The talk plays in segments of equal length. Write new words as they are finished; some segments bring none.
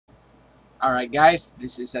Alright guys,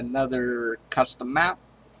 this is another custom map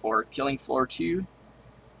for Killing Floor 2.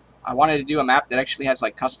 I wanted to do a map that actually has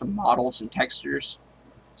like custom models and textures.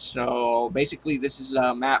 So basically this is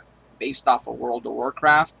a map based off of World of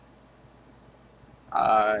Warcraft.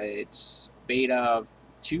 It's beta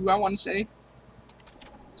 2, I want to say.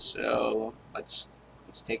 So let's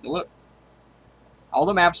take a look. All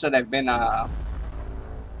the maps that I've been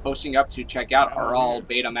posting up to check out are all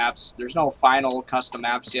beta maps. There's no final custom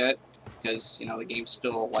maps yet because you know the game's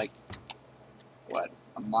still like what,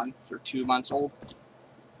 a month or 2 months old.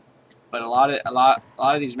 But a lot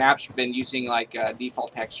of these maps have been using like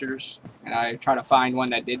default textures, and I try to find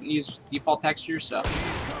one that didn't use default textures. So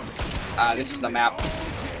this is the map.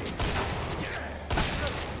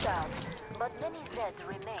 But many Zeds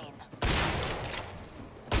remain.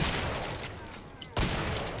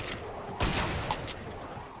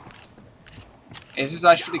 This is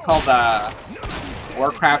actually called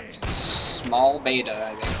Warcraft Small Beta,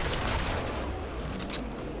 I think.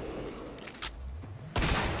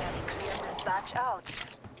 Clear this batch out.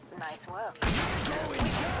 Nice work.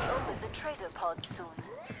 Open the trader pod soon.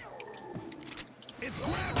 It's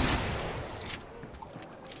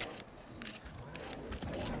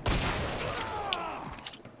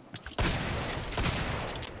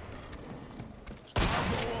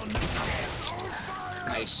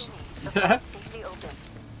Nice. Safely open.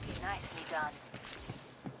 Nicely done.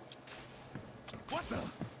 what the?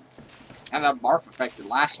 And that barf effect it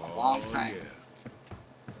lasts a long time. Yeah.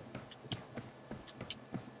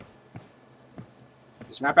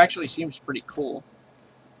 This map actually seems pretty cool.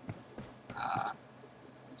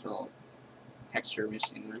 There's a little texture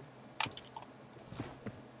missing there.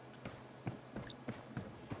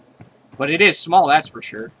 But it is small, that's for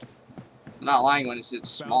sure. I'm not lying when it's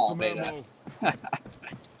small beta.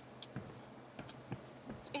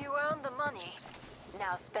 You earned the money.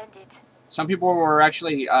 Now spend it. Some people were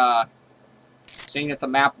actually saying that the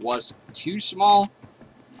map was too small,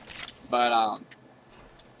 but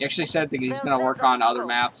he actually said that he's going to work on other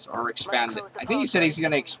maps or expand it. I think he said he's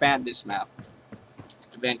going to expand this map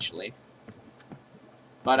eventually.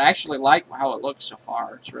 But I actually like how it looks so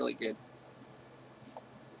far. It's really good.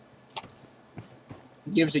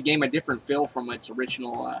 It gives the game a different feel from its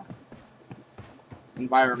original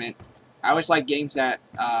environment. I always like games that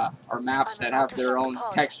are maps that have their own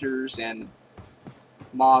textures and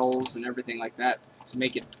models and everything like that to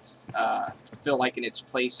make it feel like in its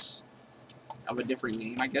place of a different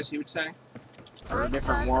game, I guess you would say, or a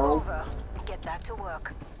different world. Get back to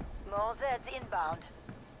work. More Zeds inbound.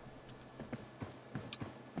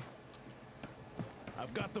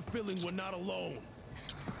 I've got the feeling we're not alone.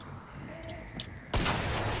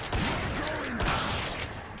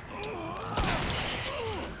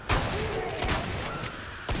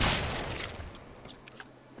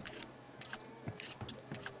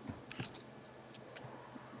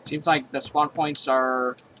 Seems like the spawn points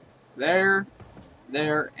are there,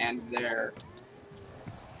 there, and there.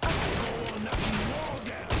 Let's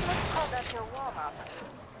call that your warm-up.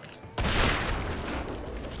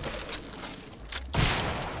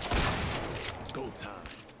 Go time.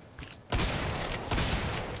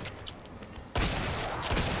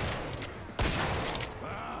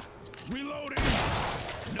 Reloading.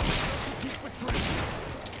 No substitute for training.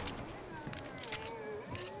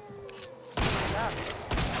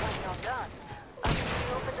 When you're done, I can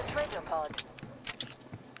reopen the trader pod.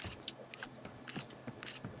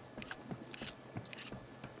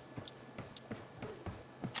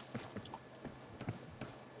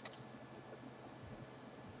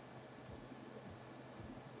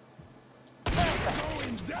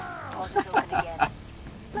 Going down. Pod is open again.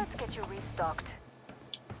 Let's get you restocked.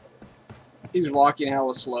 He's walking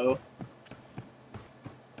hella slow.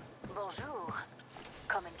 Bonjour.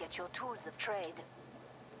 Come and get your tools of trade.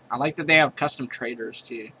 I like that they have custom traders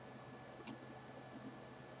too.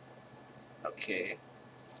 Okay.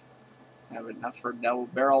 Have enough for double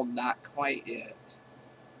barrel? Not quite yet.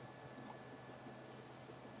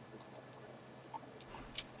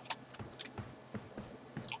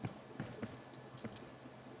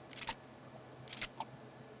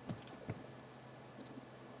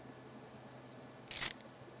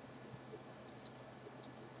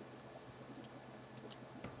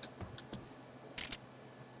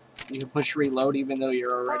 You can push reload even though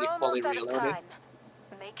you're already We're fully almost out of reloaded. time.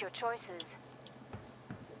 Make your choices.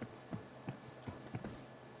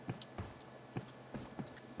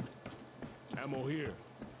 Ammo here.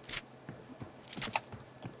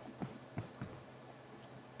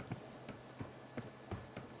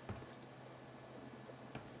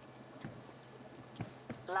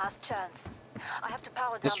 Last chance. I have to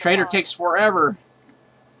power down This the trader pod. takes forever.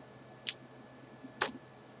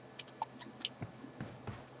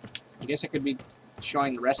 I guess I could be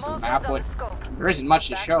showing the rest of More the map, zones on but the scope. there isn't much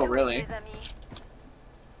to Back show, to it, really. mes amis.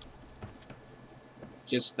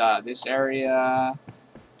 Just this area,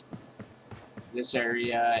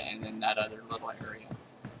 and then that other little area.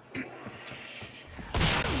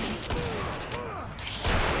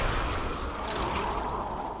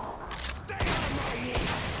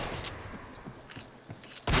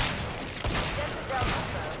 Get the Delta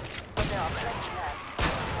first, but there are plenty left.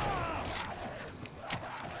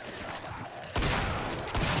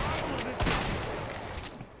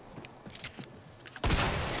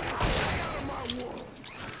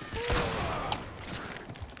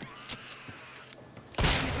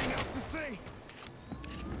 Anything else to say?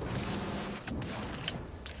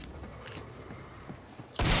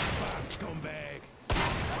 Bye, scumbag.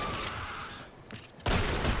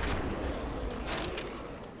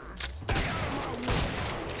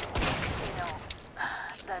 Casino.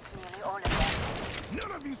 That's nearly all of them.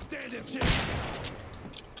 None of you stand a chance.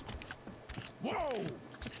 Whoa!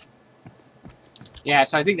 Yeah,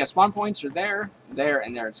 so I think the spawn points are there, there,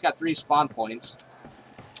 and there. It's got 3 spawn points.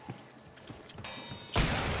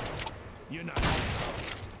 You're not.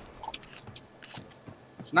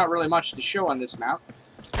 It's not really much to show on this map.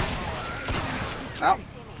 Well,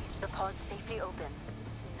 See me. The pod's safely open.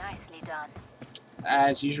 Nicely done.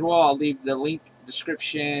 as usual, I'll leave the link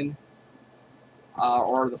description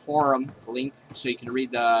or the forum link so you can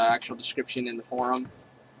read the actual description in the forum.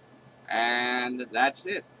 And that's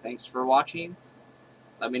it. Thanks for watching.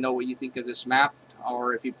 Let me know what you think of this map,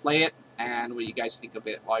 or if you play it, and what you guys think of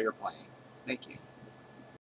it while you're playing. Thank you.